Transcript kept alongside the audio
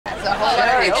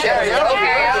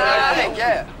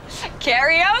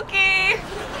Karaoke.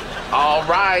 All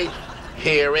right,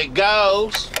 here it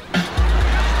goes.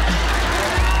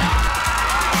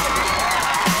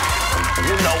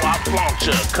 You know I flaunt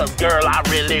ya, 'cause girl, I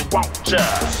really want ya.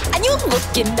 And you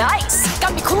looking nice.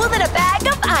 Got me cooler than a bag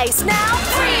of ice. Now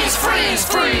freeze, freeze,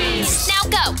 freeze. Now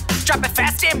go. Drop it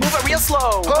fast and move it real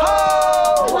slow.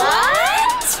 Oh.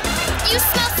 What? You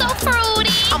smell so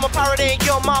fruity. I'm a pirate and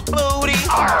you're my booty.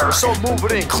 Arr, so move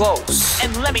it in close.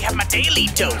 And let me have my daily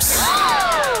dose.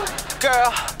 Oh.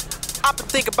 Girl, I've been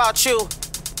thinking about you.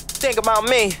 Think about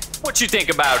me. What you think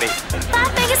about it?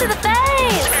 5 fingers to the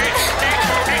face.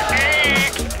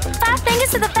 5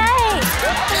 fingers to the face.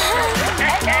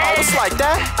 Oh, it's like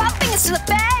that. 5 fingers to the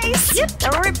face. Yep.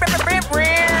 5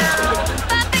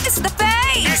 fingers to the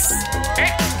face.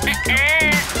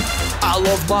 I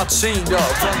love Martina,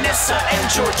 Vanessa and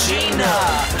Georgina.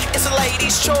 It's a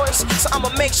lady's choice, so I'ma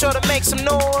make sure to make some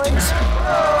noise.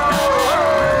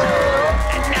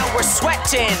 And now we're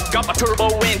sweating. got my turbo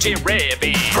engine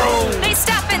revving. Vroom. They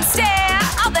stop and stare.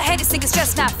 All the haters think it's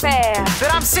just not fair.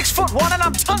 But I'm 6'1" and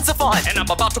I'm tons of fun. And I'm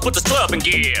about to put this club in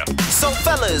gear. So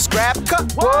fellas, grab a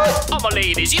cup. All my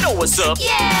ladies, you know what's up.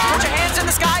 Yeah. Put your hands in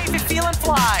the sky if you're feeling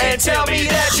fly. And tell me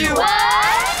that you.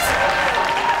 What?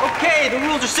 Okay, the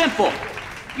rules are simple.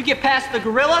 You get past the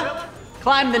gorilla,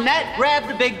 climb the net, grab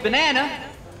the big banana,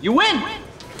 you win.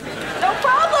 No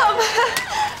problem.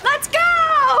 Let's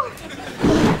go.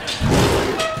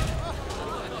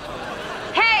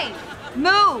 Hey,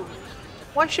 move.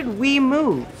 Why should we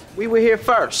move? We were here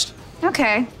first.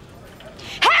 Okay.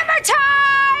 Hammer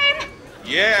time!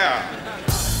 Yeah.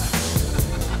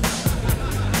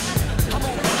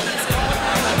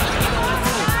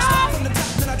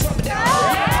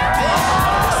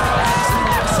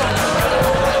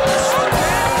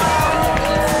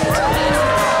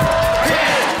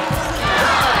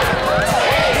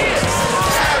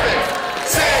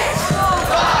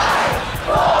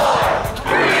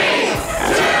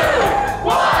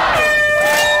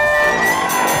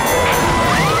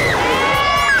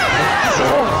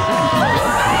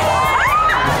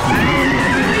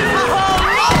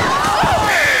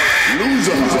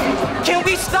 Can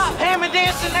we stop hammer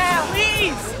dancing now,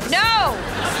 please? No.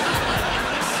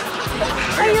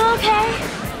 Are you okay?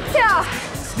 Yeah.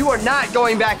 You are not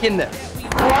going back in there.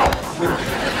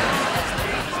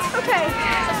 Okay.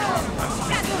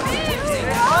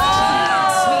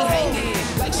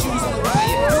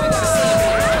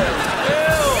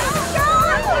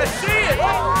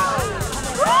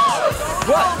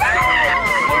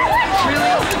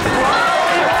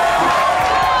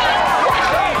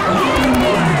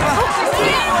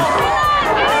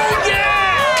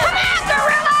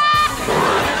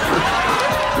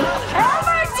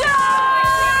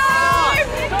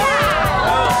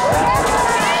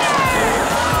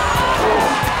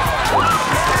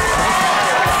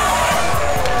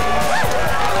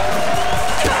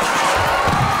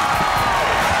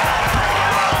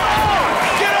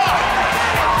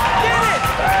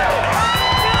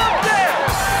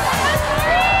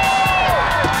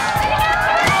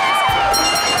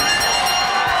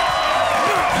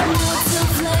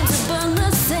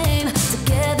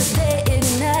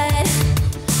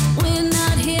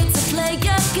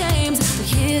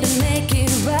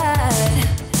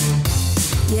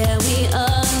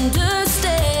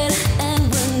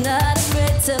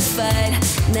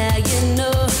 Now you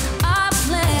know our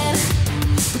plan.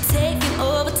 We're taking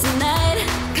over tonight,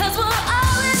 'cause we're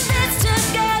all in this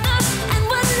together, and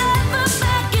we're never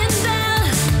backing down.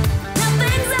 Now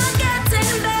things are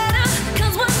getting better,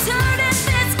 'cause we're turning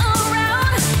this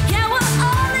around. Yeah, we're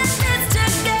all in this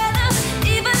together,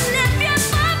 even if you're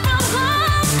far from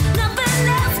home. Nothing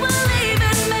else will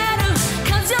even matter,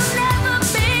 'cause you'll never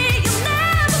be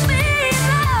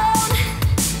alone.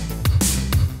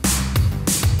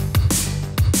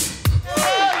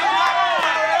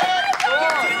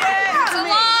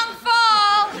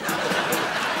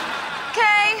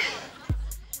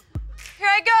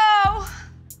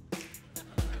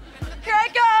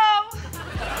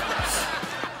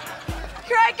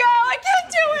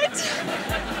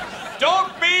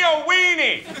 Don't be a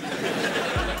weenie.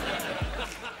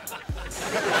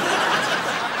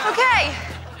 Okay.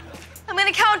 I'm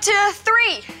gonna count to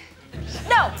 3.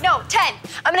 No, 10.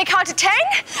 I'm gonna count to 10,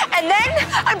 and then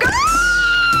I'm gonna.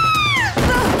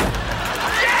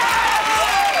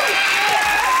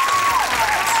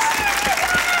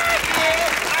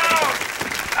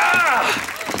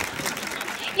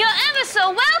 You're ever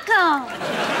so welcome.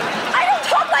 I don't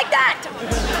talk like that.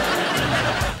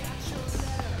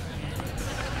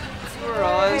 We're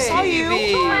on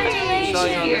TV. Congratulations. Saw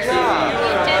you on the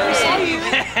TV.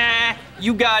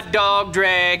 You got dog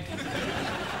dragged.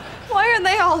 Why are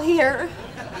they all here?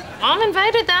 Mom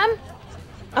invited them.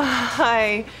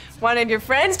 I wanted your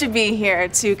friends to be here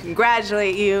to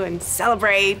congratulate you and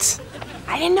celebrate.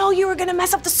 I didn't know you were gonna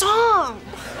mess up the song.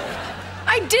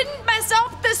 I didn't mess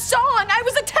up the song. I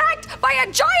was attacked by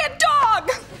a giant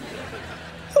dog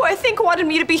who I think wanted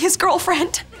me to be his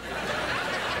girlfriend.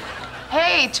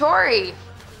 Hey, Tori.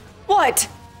 What?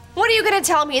 What are you gonna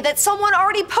tell me? That someone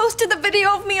already posted the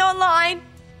video of me online?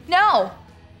 No.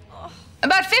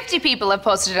 About 50 people have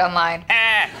posted it online.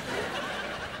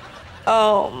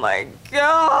 Oh my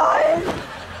God.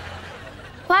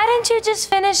 Why didn't you just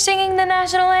finish singing the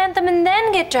national anthem and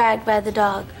then get dragged by the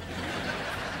dog?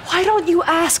 Why don't you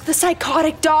ask the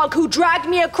psychotic dog who dragged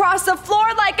me across the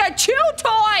floor like a chew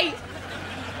toy?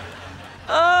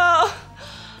 I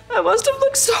must have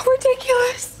looked so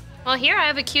ridiculous. Well, here, I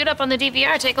have it queued up on the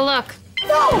DVR. Take a look.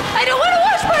 No, I don't want to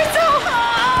watch myself.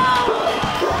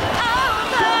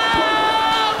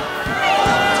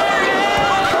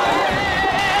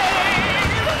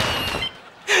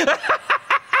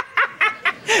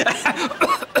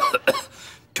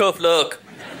 Tough luck.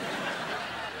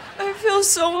 I feel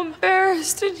so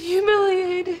embarrassed and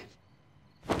humiliated.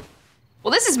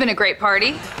 Well, this has been a great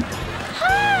party.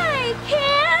 Hi,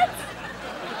 kids.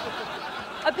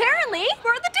 Apparently,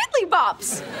 we're the Diddly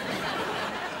Bops.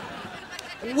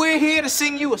 We're here to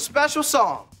sing you a special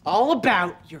song all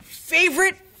about your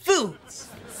favorite foods.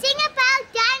 Sing about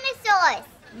dinosaurs.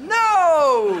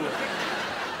 No!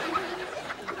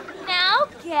 Now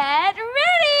get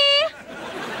ready!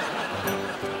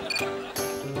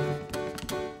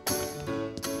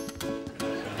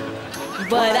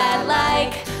 What I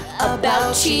like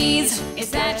about cheese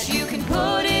is that you can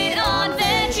put it on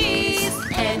veggies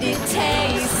and it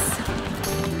tastes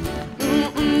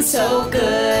so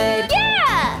good.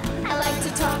 Yeah! I like to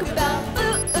talk about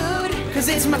food 'cause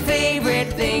it's my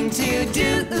favorite thing to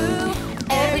do.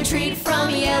 Every treat from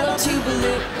yellow to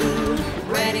blue,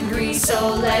 red and green, so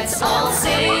let's all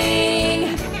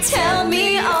sing. Tell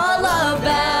me all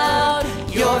about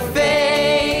your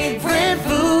favorite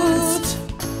foods.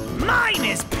 Mine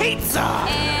is pizza!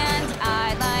 And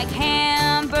I like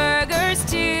hamburgers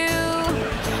too.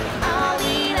 I'll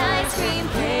eat ice cream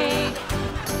cake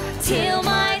till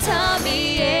my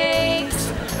tummy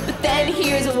aches. But then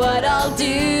here's what I'll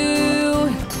do.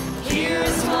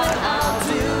 Here's what I'll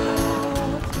do.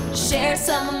 Share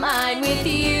some of mine with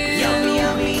you. Yummy,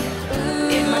 yummy,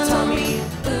 in my tummy.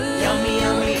 Yummy,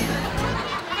 yummy.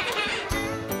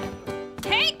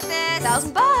 Take this.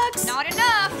 $1,000. Not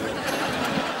enough.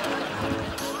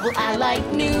 Well, I like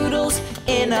noodles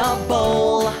in a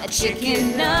bowl.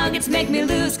 Chicken nuggets make me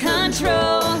lose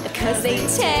control because they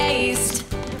taste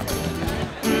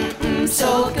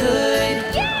so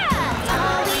good. Yeah!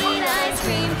 I'll eat ice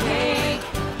cream cake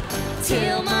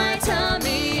till my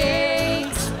tummy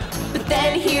aches. But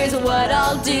then here's what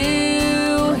I'll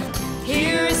do.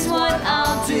 Here's what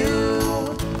I'll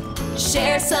do.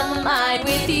 Share some of mine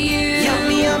with you.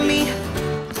 Yummy, yummy.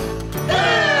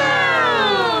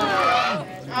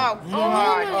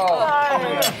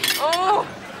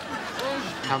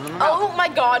 Oh my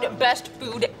God, best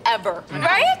food ever.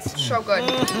 Right? So good.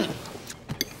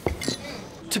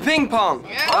 To ping pong. To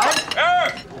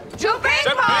ping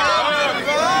pong!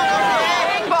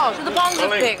 Ping pong, to the pong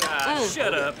of ping.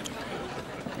 Shut up.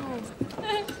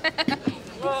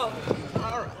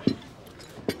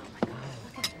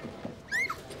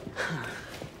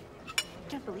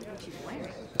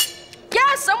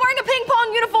 Yes, I'm wearing a ping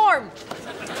pong uniform.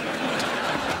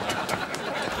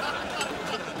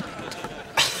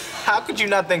 How could you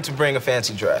not think to bring a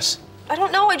fancy dress? I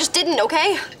don't know, I just didn't,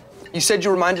 okay? You said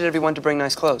you reminded everyone to bring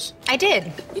nice clothes. I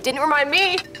did. You didn't remind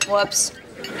me. Whoops.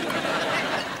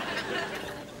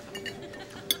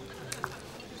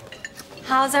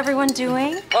 How's everyone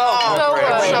doing? So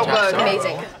good, so good.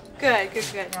 Amazing. Good, good,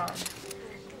 good.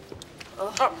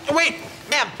 Wait,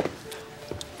 ma'am.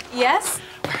 Yes?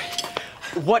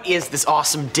 What is this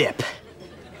awesome dip?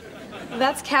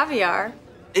 That's caviar.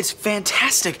 It's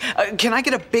fantastic. Can I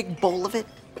get a big bowl of it?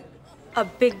 A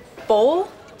big bowl?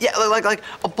 Yeah, like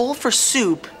a bowl for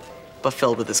soup, but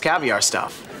filled with this caviar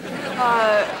stuff.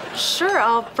 Sure,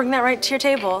 I'll bring that right to your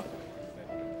table.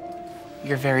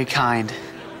 You're very kind.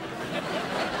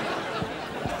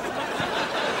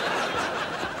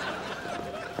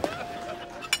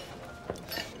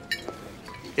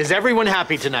 Is everyone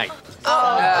happy tonight?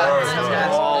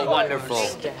 Oh, wonderful.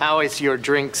 How is your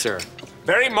drink, sir?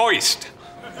 Very moist.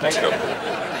 Thank you.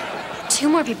 2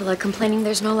 more people are complaining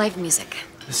there's no live music.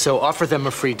 So offer them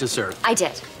a free dessert. I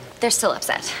did. They're still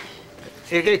upset.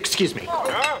 Excuse me.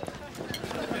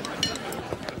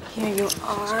 Here you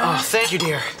are. Oh, thank you,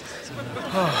 dear.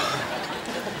 Oh.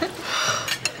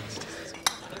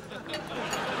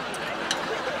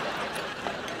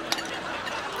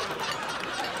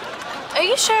 Are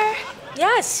you sure?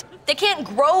 Yes. They can't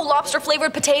grow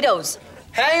lobster-flavored potatoes.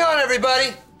 Hang on,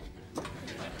 everybody.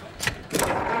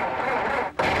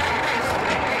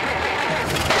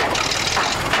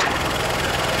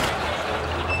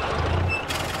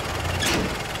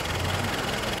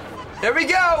 There we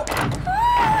go.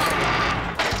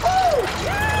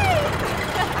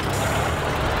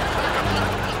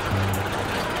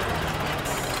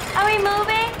 Are we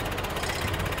moving?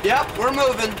 Yep, we're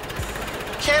moving.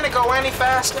 Can it go any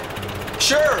faster?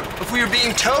 Sure, if we were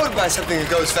being towed by something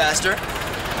that goes faster.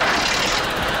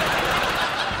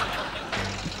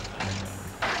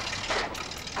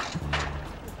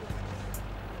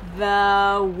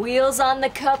 The wheels on the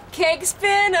cupcake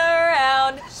spin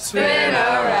around, spin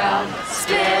around,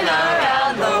 spin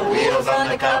around. The wheels on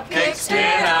the cupcake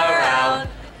spin around.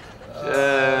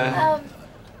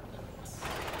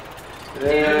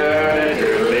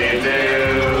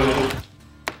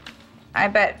 I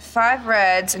bet 5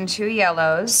 reds and 2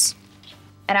 yellows,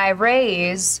 and I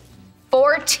raise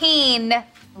 14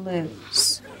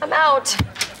 blues. I'm out.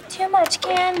 Too much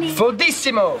candy.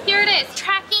 Fodissimo. Here it is,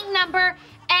 tracking number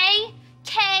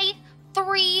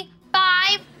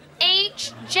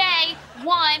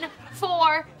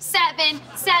AK355HJ14778Y7L4.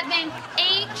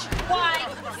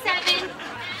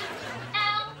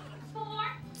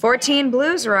 14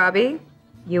 blues, Robbie.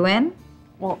 You in?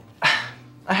 Well,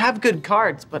 I have good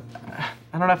cards, but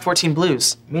I don't have 14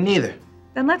 blues. Me neither.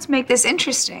 Then let's make this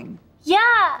interesting.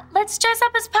 Yeah, let's dress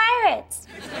up as pirates.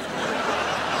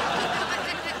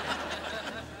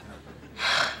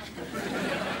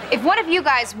 If one of you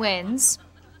guys wins,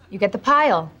 you get the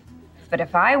pile. But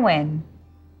if I win,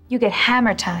 you get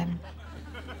hammer time.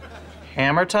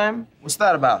 Hammer time? What's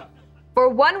that about? For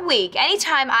 1 week,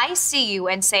 anytime I see you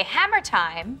and say hammer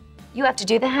time, you have to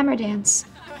do the hammer dance.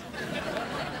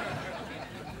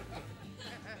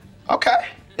 Okay,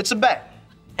 it's a bet.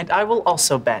 And I will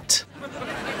also bet.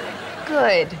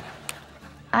 Good.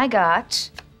 I got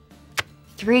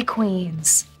 3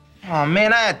 queens. Oh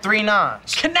man, I had 3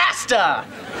 nines. Canasta!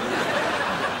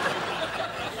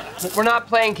 We're not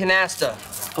playing canasta.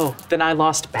 Oh, then I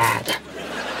lost bad.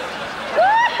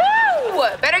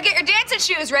 Woohoo! Better get your dancing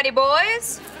shoes ready,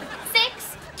 boys.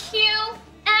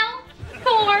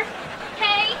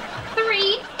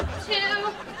 6QL4K328FT5.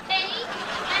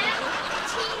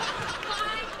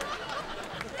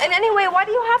 And anyway, why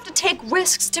do you have to take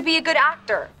risks to be a good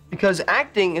actor? Because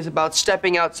acting is about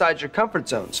stepping outside your comfort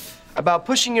zones, about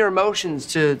pushing your emotions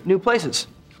to new places.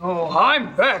 Oh,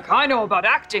 I'm Beck. I know about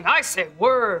acting. I say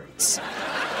words.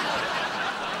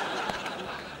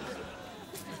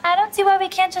 I don't see why we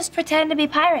can't just pretend to be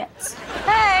pirates.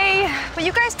 Hey, will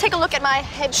you guys take a look at my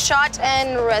headshot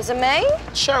and resume?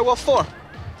 Sure, what for?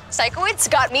 Psychoids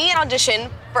got me an audition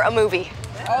for a movie.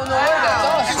 Oh no!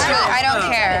 I don't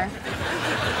care.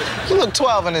 You look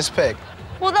 12 in this pic.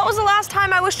 Well, that was the last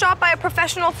time I was shot by a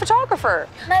professional photographer.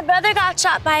 My brother got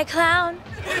shot by a clown.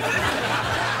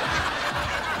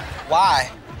 Why?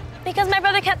 Because my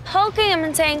brother kept poking him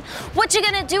and saying, "What you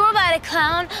gonna do about it,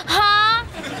 clown? Huh?"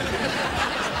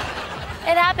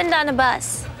 It happened on a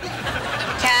bus.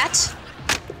 Cat,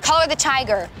 color the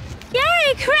tiger.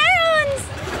 Yay, crayons!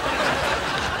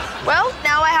 Well,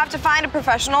 now I have to find a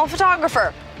professional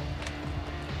photographer.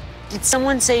 Did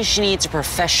someone say she needs a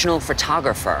professional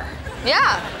photographer?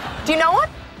 Yeah. Do you know one?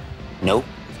 Nope.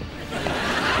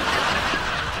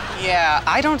 Yeah,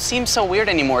 I don't seem so weird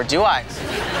anymore, do I?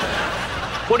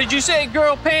 What did you say,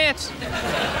 girl pants?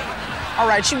 All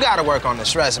right, you gotta work on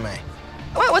this resume.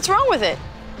 Wait, what's wrong with it?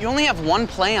 You only have 1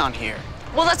 play on here.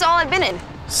 Well, that's all I've been in.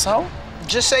 So?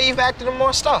 Just say you've acted in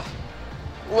more stuff.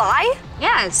 Lie?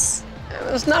 Yes.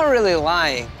 It's not really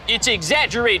lying. It's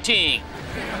exaggerating.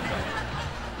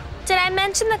 Did I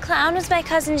mention the clown was my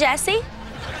cousin Jessie?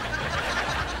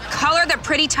 Color the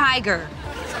pretty tiger.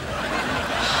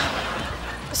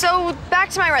 So, back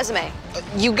to my resume.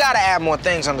 You gotta add more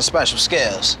things on the special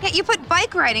skills. Yeah, you put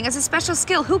bike riding as a special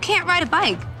skill. Who can't ride a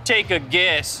bike? Take a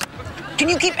guess. Can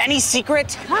you keep any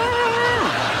secret?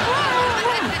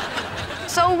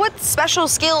 So, what special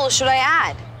skills should I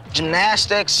add?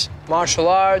 Gymnastics. Martial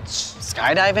arts.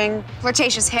 Skydiving?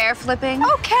 Flirtatious hair flipping.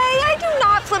 Okay, I do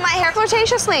not flip my hair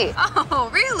flirtatiously. Oh,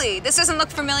 really? This doesn't look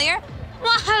familiar?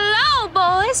 Well, hello,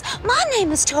 boys. My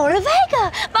name is Tori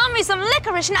Vega. Buy me some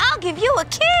licorice and I'll give you a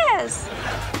kiss.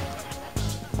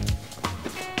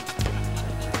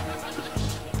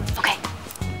 Okay.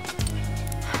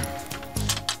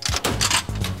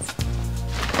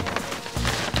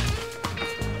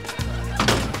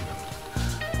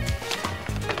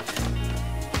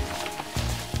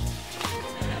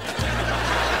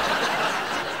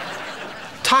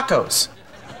 tacos.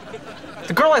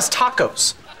 The girl has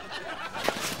tacos.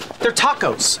 They're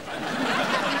tacos.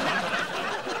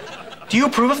 Do you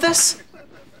approve of this?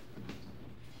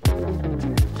 Running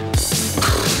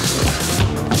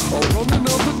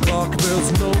up the clock,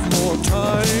 there's no more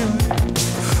time.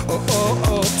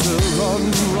 To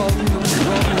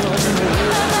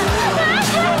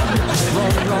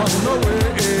run away.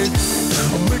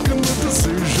 I'm making the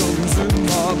decisions in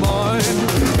my mind.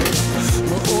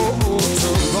 To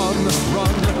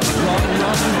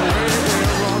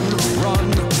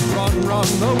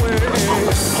run away.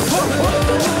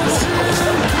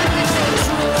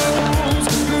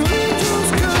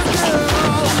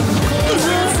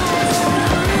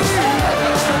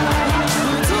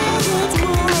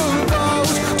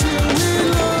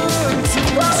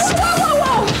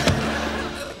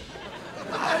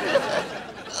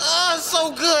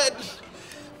 So good,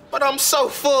 but I'm so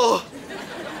full.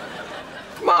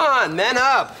 Come on, man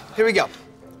up. Here we go.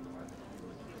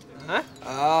 Huh?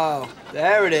 Oh,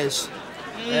 there it is.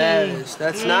 There it is.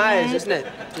 That's nice, isn't it?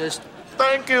 Just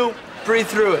thank you. Breathe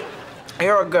through it.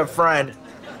 You're a good friend.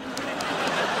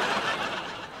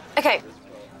 Okay,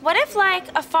 what if, like,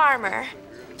 a farmer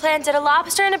planted a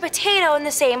lobster and a potato in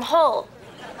the same hole?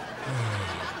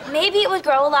 Maybe it would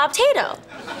grow a lobtato.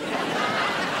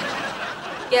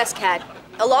 Yes, Kat.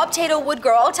 A lobtato would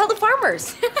grow. I'll tell the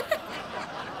farmers.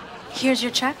 Here's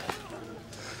your check.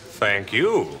 Thank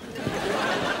you.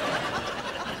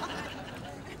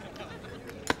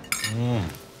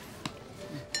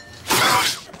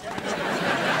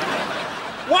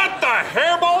 What the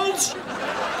hairballs?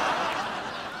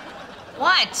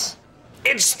 What?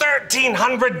 It's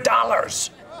 $1,300.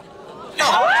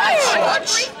 What?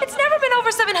 It's never been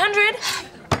over 700.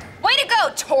 Way to go,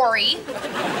 Tori.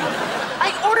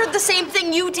 I ordered the same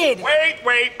thing you did.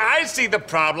 Wait, I see the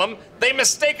problem. They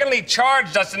mistakenly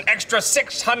charged us an extra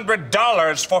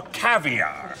 $600 for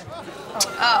caviar.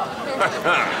 Oh.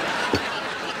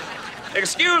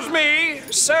 Excuse me,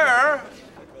 sir.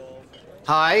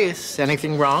 Hi, is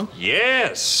anything wrong?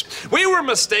 Yes, we were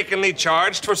mistakenly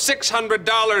charged for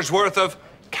 $600 worth of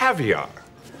caviar.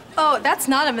 Oh, that's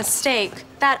not a mistake.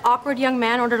 That awkward young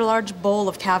man ordered a large bowl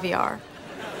of caviar.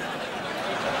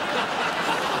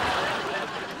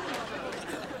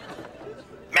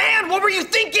 Man, what were you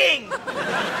thinking?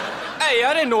 Hey,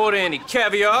 I didn't order any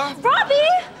caviar. Robbie!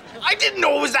 I didn't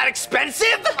know it was that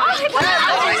expensive.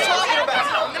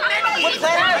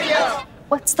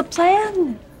 What's the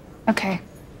plan? Okay,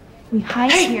 we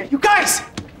hide here. You guys!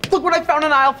 Look what I found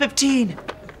in aisle 15.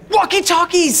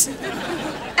 Walkie-talkies!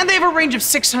 And they have a range of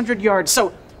 600 yards.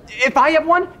 So if I have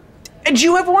one, and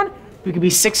you have one, we could be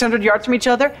 600 yards from each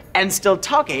other and still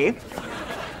talkie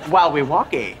while we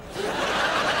walkie.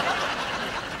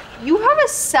 You have a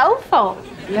cell phone.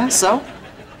 Yeah, so?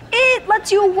 It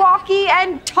lets you walkie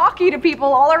and talkie to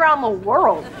people all around the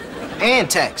world. And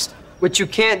text, which you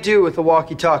can't do with a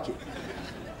walkie-talkie.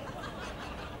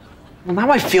 Well, now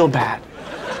I feel bad.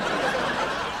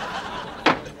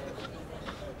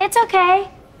 It's okay.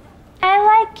 I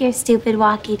like your stupid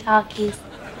walkie-talkies.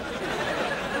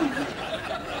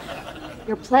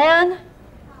 Your plan?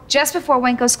 Just before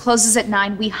Wenko's closes at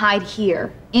 9, we hide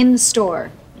here, in the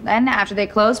store. Then, after they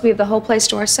close, we have the whole place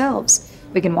to ourselves.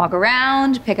 We can walk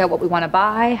around, pick out what we want to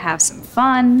buy, have some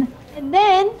fun. And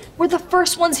then we're the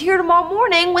first ones here tomorrow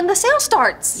morning when the sale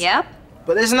starts. Yep.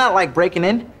 But isn't that like breaking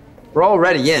in? We're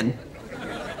already in.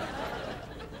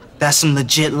 That's some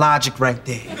legit logic right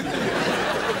there.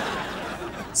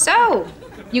 So,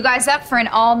 you guys up for an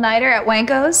all-nighter at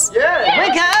Wenko's? Yeah!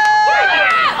 Wenko!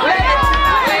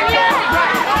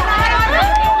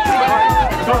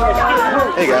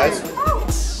 Hey, guys.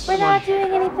 We're not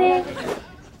doing anything.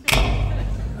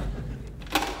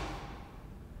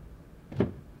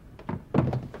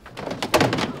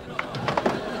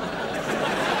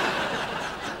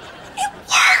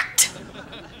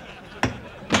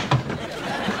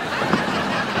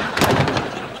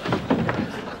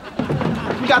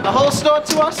 We got the whole store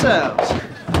to ourselves.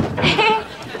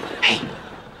 Hey,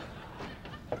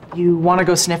 you want to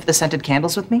go sniff the scented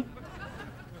candles with me?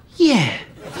 Yeah.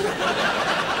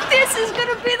 This is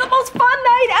gonna be the most fun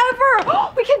night ever.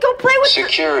 We can go play with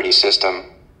Security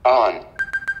system on.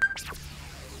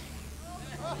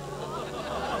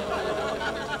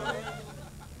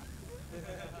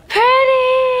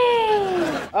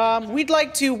 We'd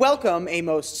like to welcome a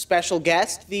most special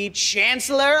guest, the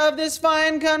Chancellor of this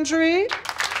fine country.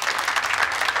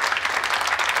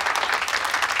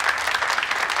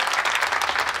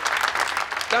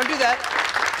 Don't do that.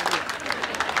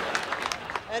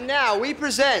 And now we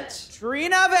present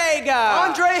Trina Vega,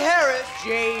 Andre Harris,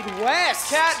 Jade West,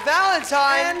 Kat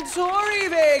Valentine, and Tori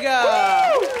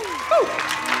Vega. Woo! Woo!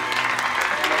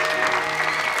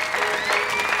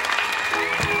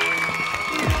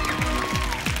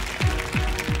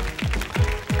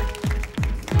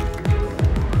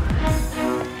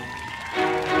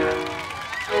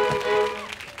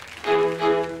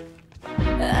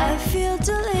 I feel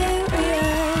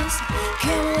delirious.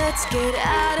 Come, let's get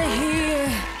out of here.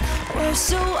 We're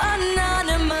so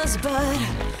anonymous, but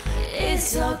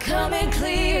it's all coming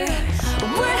clear.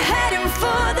 We're heading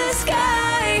for the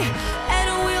sky,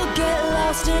 and we'll get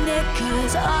lost in it.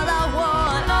 'Cause all I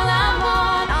want, all I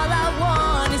want, all I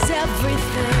want is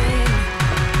everything.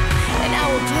 And I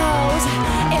will pose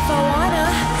if I wanna,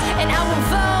 and I will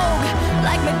vogue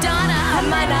like Madonna. I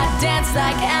might not dance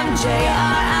like MJ or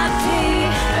R.I.P.,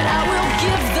 but I will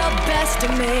give the best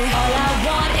of me. All I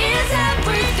want is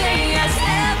everything, yes,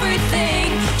 everything.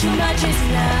 Too much is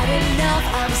not enough.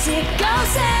 I'm sick of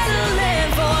settling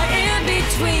for in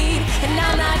between, and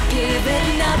I'm not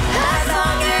giving up. As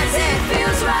long as it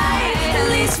feels right, at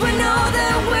least we know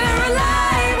that we're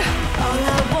alive. All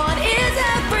I want is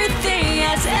everything,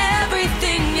 yes,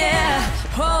 everything, yeah.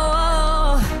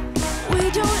 Oh, we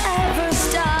don't ever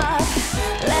stop.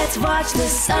 Let's watch the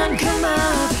sun come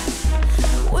up.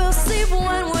 We'll sleep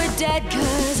when we're dead,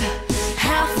 'cause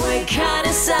halfway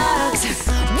kinda sucks.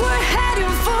 We're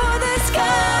heading for the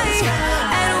sky,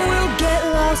 and we'll get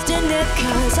lost in it.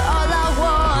 'Cause all I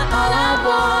want, all I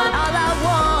want, all I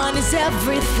want is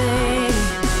everything.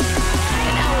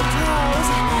 And I will pose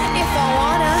if I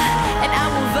wanna, and I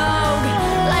will vogue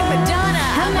like Madonna.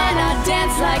 I might not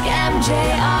dance like MJ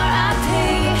or R.I.P.,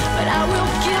 but I will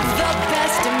give the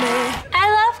best of me. I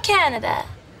love Canada.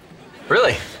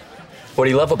 Really? What do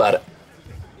you love about it?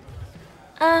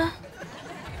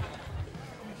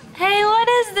 Hey, what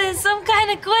is this? Some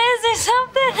kind of quiz or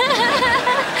something?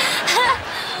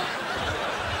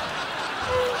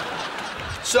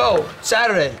 So,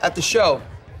 Saturday at the show,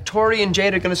 Tori and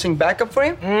Jade are gonna sing backup for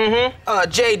you? Mm-hmm.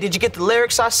 Jade, did you get the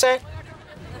lyrics I sent?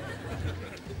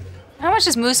 How much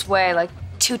does Moose weigh? Like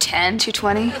 210,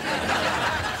 220?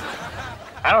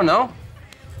 I don't know.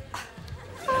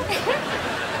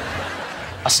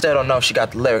 I still don't know if she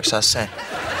got the lyrics I sent.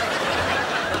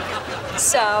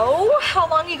 So, how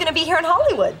long are you gonna be here in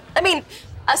Hollywood? I mean,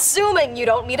 assuming you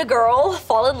don't meet a girl,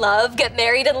 fall in love, get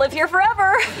married, and live here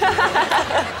forever.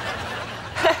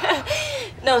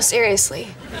 No,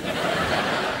 seriously.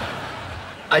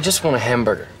 I just want a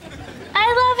hamburger. I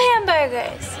love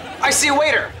hamburgers. I see a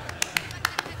waiter.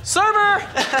 Server!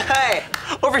 Hey,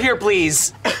 over here,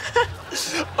 please.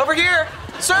 Over here,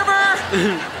 server!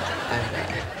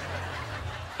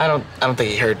 I don't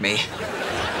think he heard me.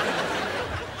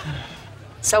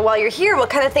 So while you're here, what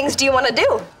kind of things do you want to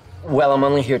do? Well, I'm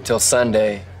only here till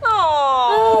Sunday,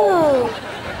 Oh.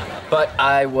 but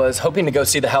I was hoping to go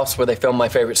see the house where they filmed my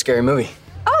favorite scary movie,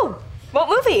 Oh, what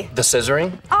movie? The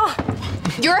Scissoring. Oh,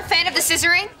 You're a fan of The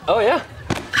Scissoring? Oh, yeah.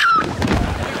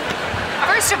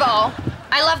 First of all,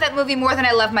 I love that movie more than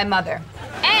I love my mother.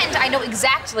 And I know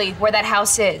exactly where that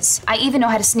house is. I even know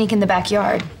how to sneak in the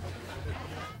backyard.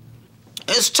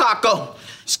 It's Taco.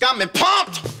 It's got me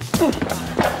pumped.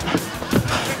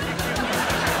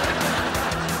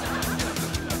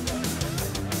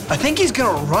 I think he's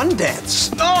gonna run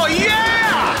dance. Oh,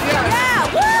 yeah!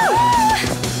 yeah, woo!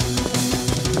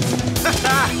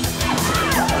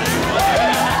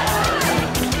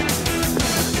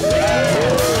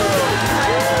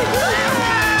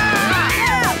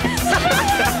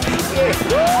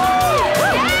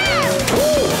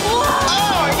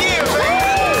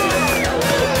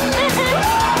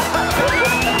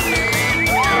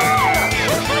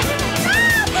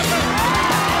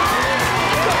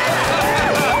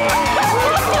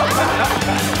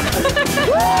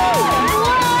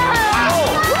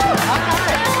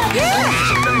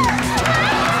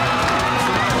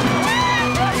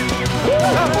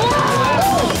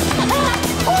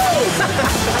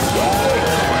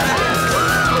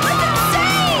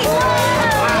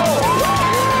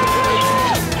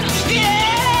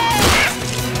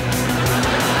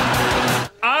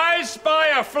 I spy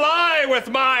a fly with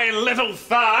my little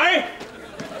thigh.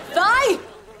 Thigh?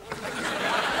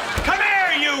 Come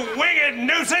here, you winged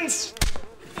nuisance!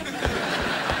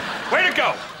 Way to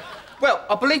go! Well,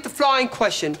 I believe the fly in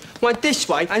question went this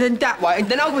way, and then that way, and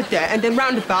then over there, and then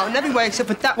roundabout, and every way except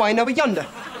for that way and over yonder.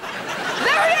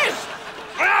 There it is!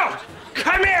 Oh,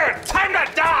 come here! Time to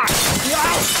die!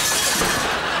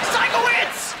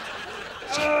 Psychowitz!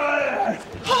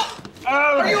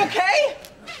 Are you okay?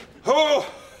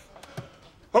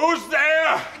 Who's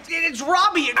there? It's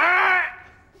Robbie.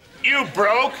 You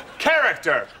broke?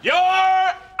 character. You're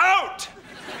out!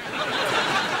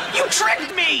 You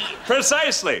tricked me!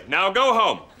 Precisely. Now go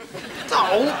home.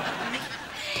 Oh.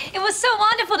 It was so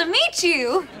wonderful to meet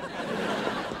you.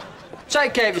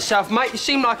 Take care of yourself, mate. You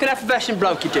seem like an effervescent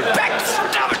bloke, you do.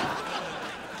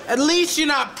 At least you're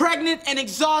not pregnant and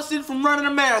exhausted from running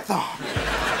a marathon.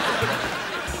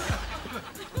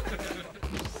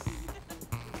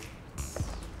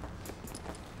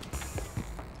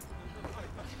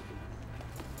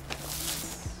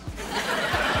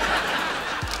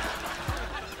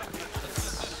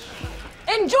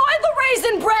 Enjoy the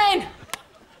Raisin Bran!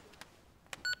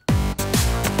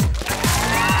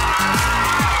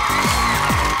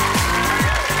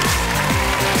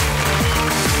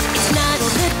 It's 9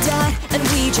 on the dot, and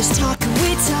we just talk and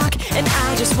we talk, and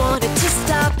I just wanted to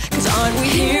stop, cause aren't we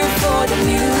here for the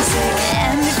music?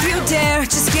 And if you dare,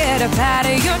 just get up out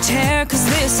of your chair, cause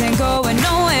this ain't going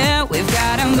nowhere. We've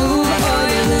gotta move or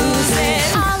you lose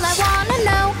it. All I wanna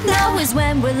know is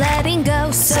when we're letting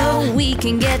go, so we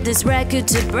can get this record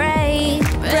to break.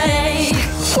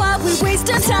 While we waste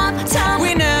our time,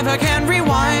 we never can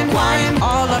rewind.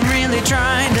 All I'm really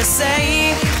trying to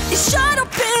say is shut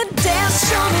up and dance,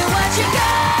 show me what you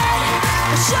got.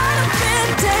 Shut up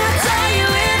and dance, are you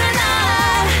in or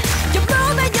not? You're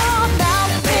moving your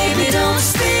mouth, baby, don't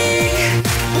speak.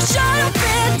 Well, shut up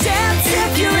and dance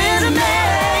if you're into me.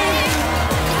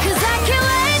 Cause I can't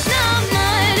wait no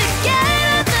more to get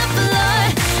on the floor.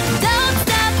 Don't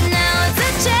stop now, it's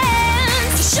a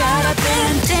chance. Shut up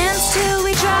and dance till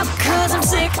we drop, cause I'm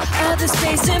sick of the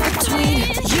space in between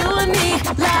you and me.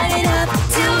 Light it up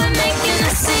till we're making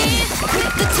a scene.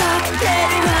 Quit the talk,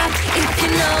 let it rock, if you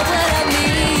know what I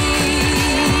mean.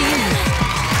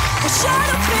 Well, shut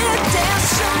up and dance,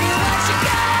 show me what you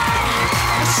got.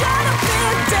 Well, shut up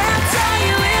and dance, are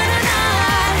you in or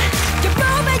not? You're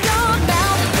moving your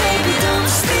mouth, baby,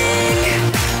 don't speak.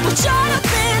 Well, shut up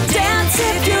and dance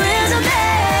if you're into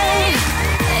me.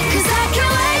 Cause I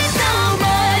can't wait no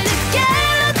more to get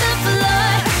on the floor.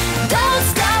 Don't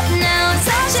stop now, it's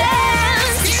our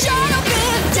chance. Shut up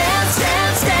and dance,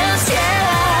 dance, dance, yeah.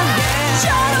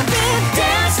 Shut up and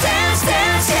dance, dance,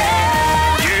 dance, yeah.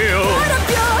 Put up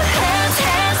your hands,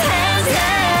 hands, hands,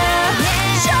 yeah.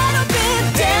 Shut up and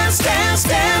dance, dance,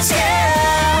 dance,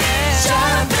 yeah.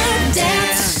 Shut up and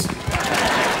dance.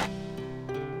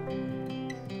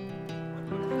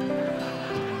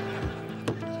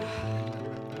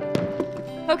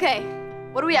 Okay,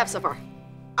 what do we have so far?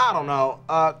 I don't know.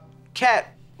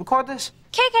 Kat, record this?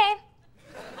 KK.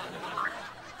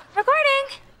 Recording.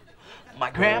 My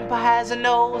grandpa has a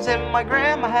nose and my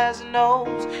grandma has a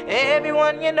nose.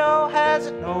 Everyone you know has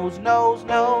a nose.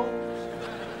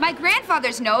 My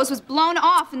grandfather's nose was blown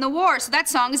off in the war, so that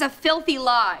song is a filthy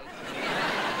lie.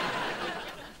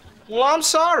 Well, I'm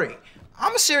sorry.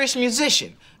 I'm a serious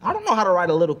musician. I don't know how to write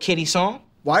a little kiddie song.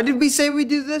 Why did we say we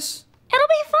do this? It'll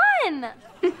be fun.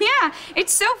 Yeah,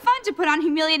 it's so fun to put on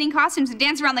humiliating costumes and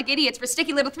dance around like idiots for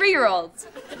sticky little 3-year-olds.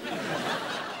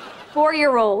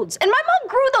 4-year-olds. And my mom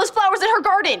grew those flowers in her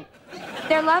garden.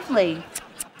 They're lovely.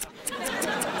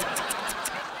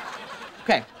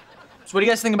 Okay, so what do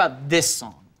you guys think about this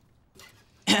song?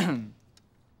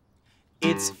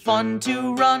 It's fun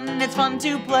to run, it's fun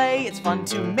to play, it's fun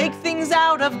to make things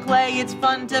out of clay, it's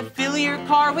fun to fill your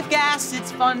car with gas,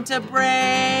 it's fun to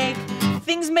break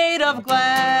things made of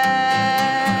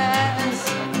glass.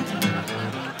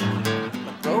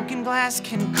 Broken glass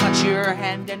can cut your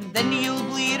hand and then you'll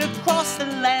bleed across the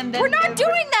land. We're not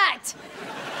doing that!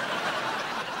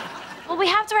 Well, we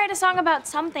have to write a song about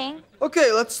something.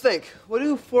 Okay, let's think. What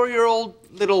do 4-year-old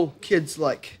little kids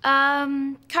like?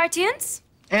 Cartoons?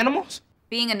 Animals?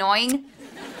 Being annoying.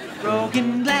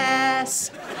 Broken glass.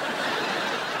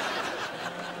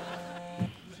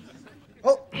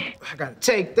 Oh, I gotta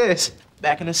take this.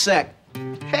 Back in a sec.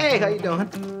 Hey, how you doing?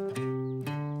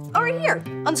 Oh, right here.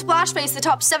 On Splashface, the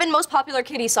top 7 most popular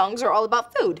kiddie songs are all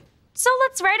about food. So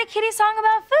let's write a kiddie song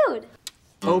about food.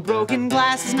 Oh, broken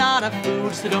glass is not a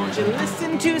food, so don't you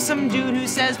listen to some dude who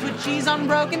says put cheese on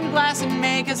broken glass and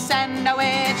make a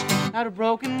sandwich out of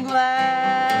broken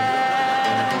glass.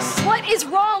 What is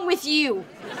wrong with you?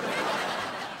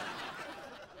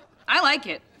 I like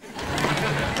it.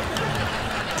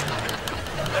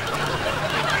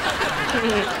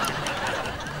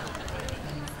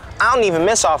 I don't even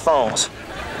miss our phones.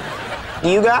 Do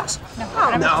you guys?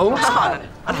 No.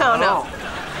 No.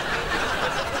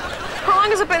 How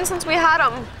long has it been since we had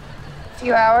them? A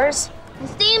few hours. It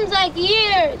seems like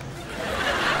years.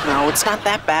 No, it's not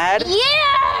that bad.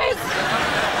 Years!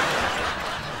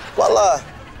 Well,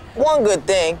 one good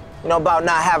thing, about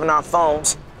not having our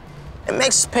phones, It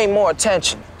makes us pay more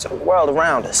attention to the world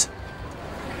around us.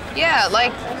 Yeah,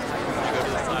 like,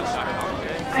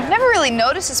 I've never really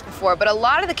noticed this before, but a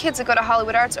lot of the kids that go to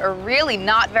Hollywood Arts are really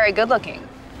not very good looking.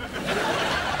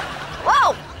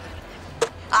 Whoa!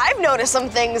 I've noticed some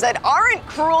things that aren't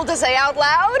cruel to say out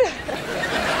loud.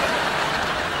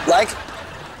 Like?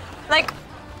 Like,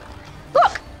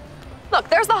 look,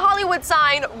 there's the Hollywood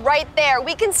sign right there.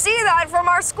 We can see that from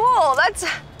our school. It's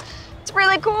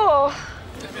really cool.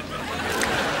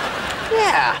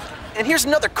 Yeah, and here's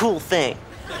another cool thing.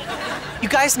 You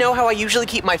guys know how I usually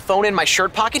keep my phone in my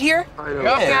shirt pocket here? I know.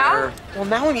 Yeah? Well,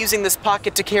 now I'm using this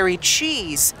pocket to carry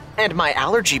cheese and my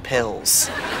allergy pills.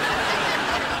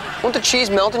 Won't the cheese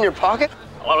melt in your pocket?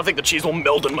 Oh, I don't think the cheese will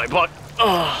melt in my butt.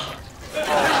 Ugh.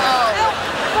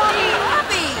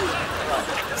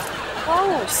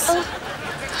 Gross.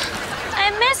 I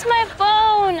miss my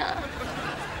phone.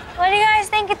 What do you guys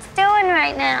think it's doing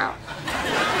right now?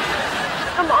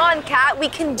 Come on, Kat, we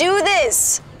can do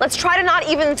this. Let's try to not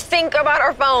even think about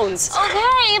our phones.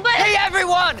 Okay, but... Hey,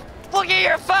 everyone! Look at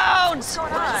your phones!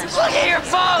 Look at your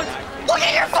phones! Look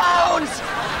at your phones!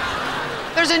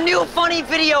 There's a new funny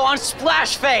video on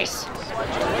Splashface.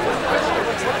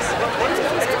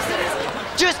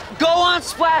 Just go on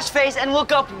Splashface and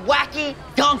look up Wacky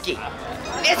Donkey.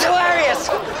 It's hilarious!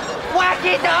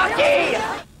 Wacky Donkey!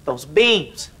 Those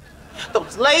beams.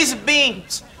 Those laser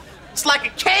beams. It's like a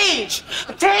cage.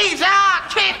 A cage. Ah, I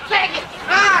can't take it.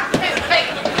 Ah, I can't take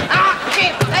it. Ah, I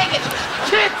can't take it.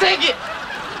 Can't take it.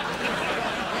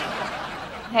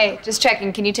 Hey, just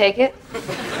checking, can you take it?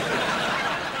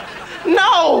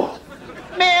 No!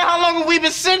 Man, how long have we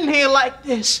been sitting here like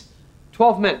this?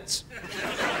 12 minutes.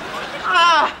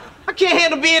 Ah, I can't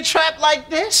handle being trapped like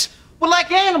this. We're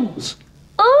like animals.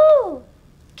 Ooh,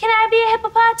 can I be a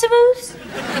hippopotamus?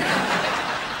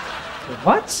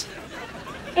 What?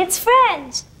 It's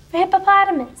French for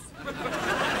hippopotamus.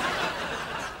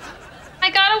 I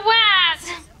got a Waz.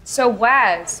 So,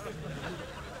 Waz,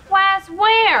 Waz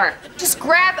where? just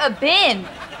grab a bin.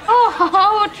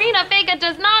 Oh, Trina Vega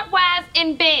does not Waz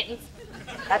in bins.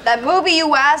 At that movie you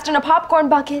wazzed in a popcorn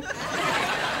bucket.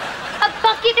 A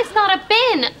bucket is not a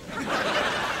bin.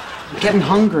 I'm getting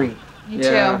hungry. Me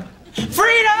too.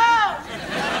 Freedom!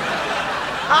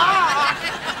 Ah!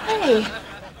 Hey,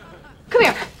 come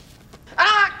here.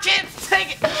 Ah, I can't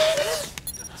take it.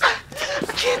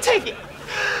 I can't take it.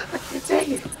 I can't take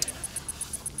it.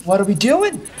 What are we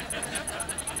doing?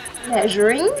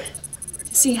 Measuring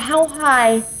to see how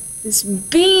high this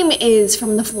beam is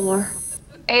from the floor.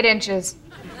 8 inches.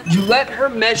 You let her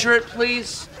measure it,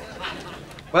 please?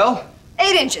 Well,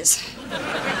 8 inches.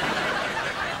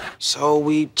 So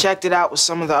we checked it out with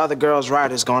some of the other girls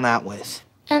Ryder's gone out with.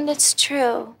 And it's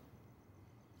true.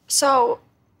 So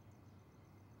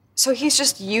he's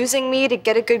just using me to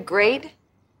get a good grade?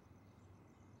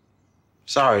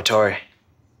 Sorry, Tori.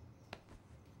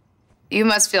 You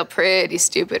must feel pretty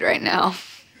stupid right now.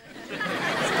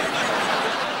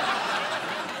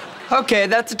 okay,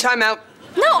 that's a timeout.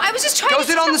 No, I was just trying Go to...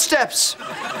 sit on the steps.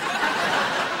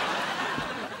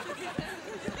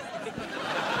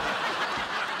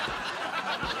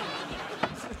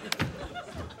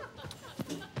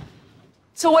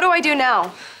 So what do I do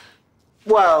now?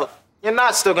 Well, you're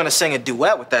not still gonna sing a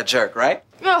duet with that jerk, right?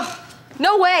 Ugh,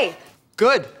 no way.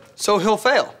 Good. So he'll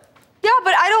fail. Yeah,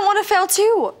 but I don't want to fail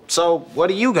too. So what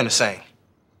are you gonna sing?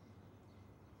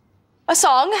 A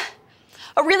song.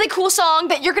 A really cool song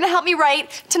that you're gonna help me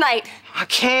write tonight. I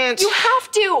can't. You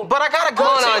have to. But I gotta go.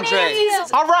 Come on, Andre.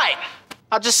 All right.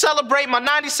 I'll just celebrate my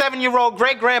 97-year-old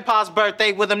great-grandpa's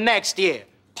birthday with him next year.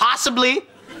 Possibly.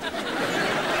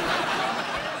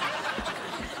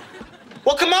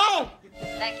 Well, come on.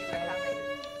 Thank you for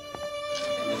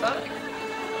coming.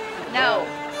 No.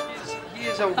 He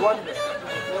is a wonder.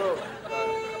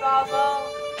 Bravo.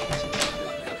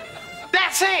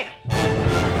 That's him.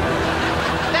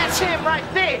 That's him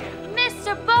right there.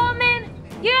 Mr. Bowman,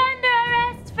 you're under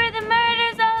arrest for the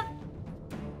murders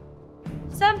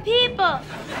of some people.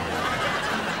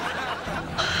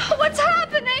 What's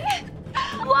happening?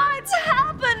 What's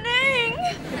happening?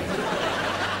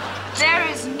 There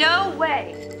is no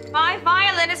way my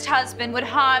violinist husband would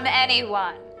harm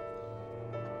anyone.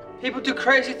 People do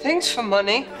crazy things for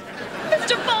money.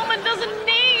 Mr. Bowman doesn't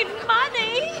need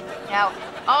money. Now,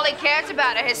 all he cares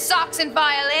about are his socks and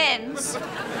violins.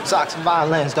 Socks and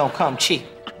violins don't come cheap.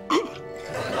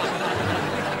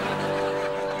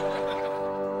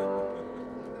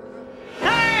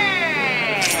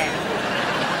 Hey!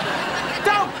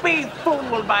 Don't be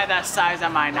fooled by the size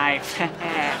of my knife.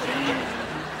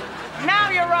 Now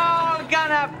you're all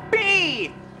gonna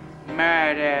be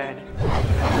murdered.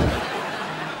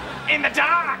 in the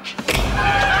dark.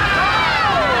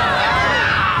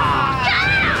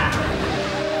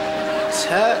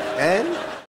 Turn